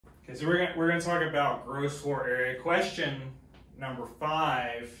Okay, so we're gonna talk about gross floor area. Question number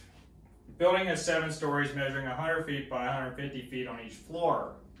 5. The building has 7 stories measuring 100 feet by 150 feet on each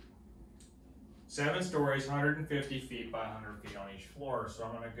floor. 7 stories, 150 feet by 100 feet on each floor. So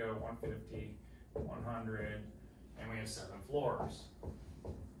I'm gonna go 150, 100, and we have 7 floors.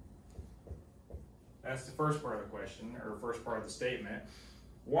 That's the first part of the question, or first part of the statement.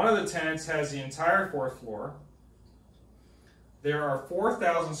 One of the tenants has the entire 4th floor. There are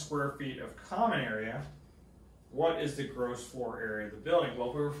 4,000 square feet of common area. What is the gross floor area of the building? Well,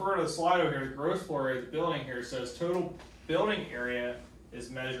 if we refer to the slide over here, the gross floor area of the building here says total building area is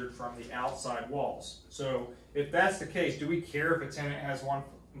measured from the outside walls. So if that's the case, do we care if a tenant has one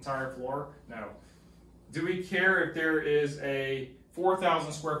entire floor? No. Do we care if there is a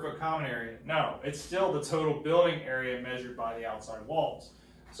 4,000 square foot common area? No. It's still the total building area measured by the outside walls.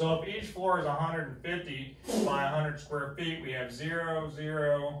 So if each floor is 150 by 100 square feet, we have 0,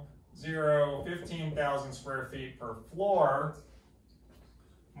 0, 0, 15,000 square feet per floor.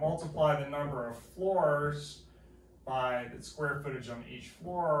 Multiply the number of floors by the square footage on each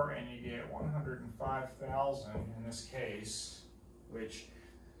floor, and you get 105,000 in this case, which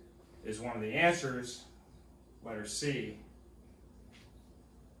is one of the answers, letter C.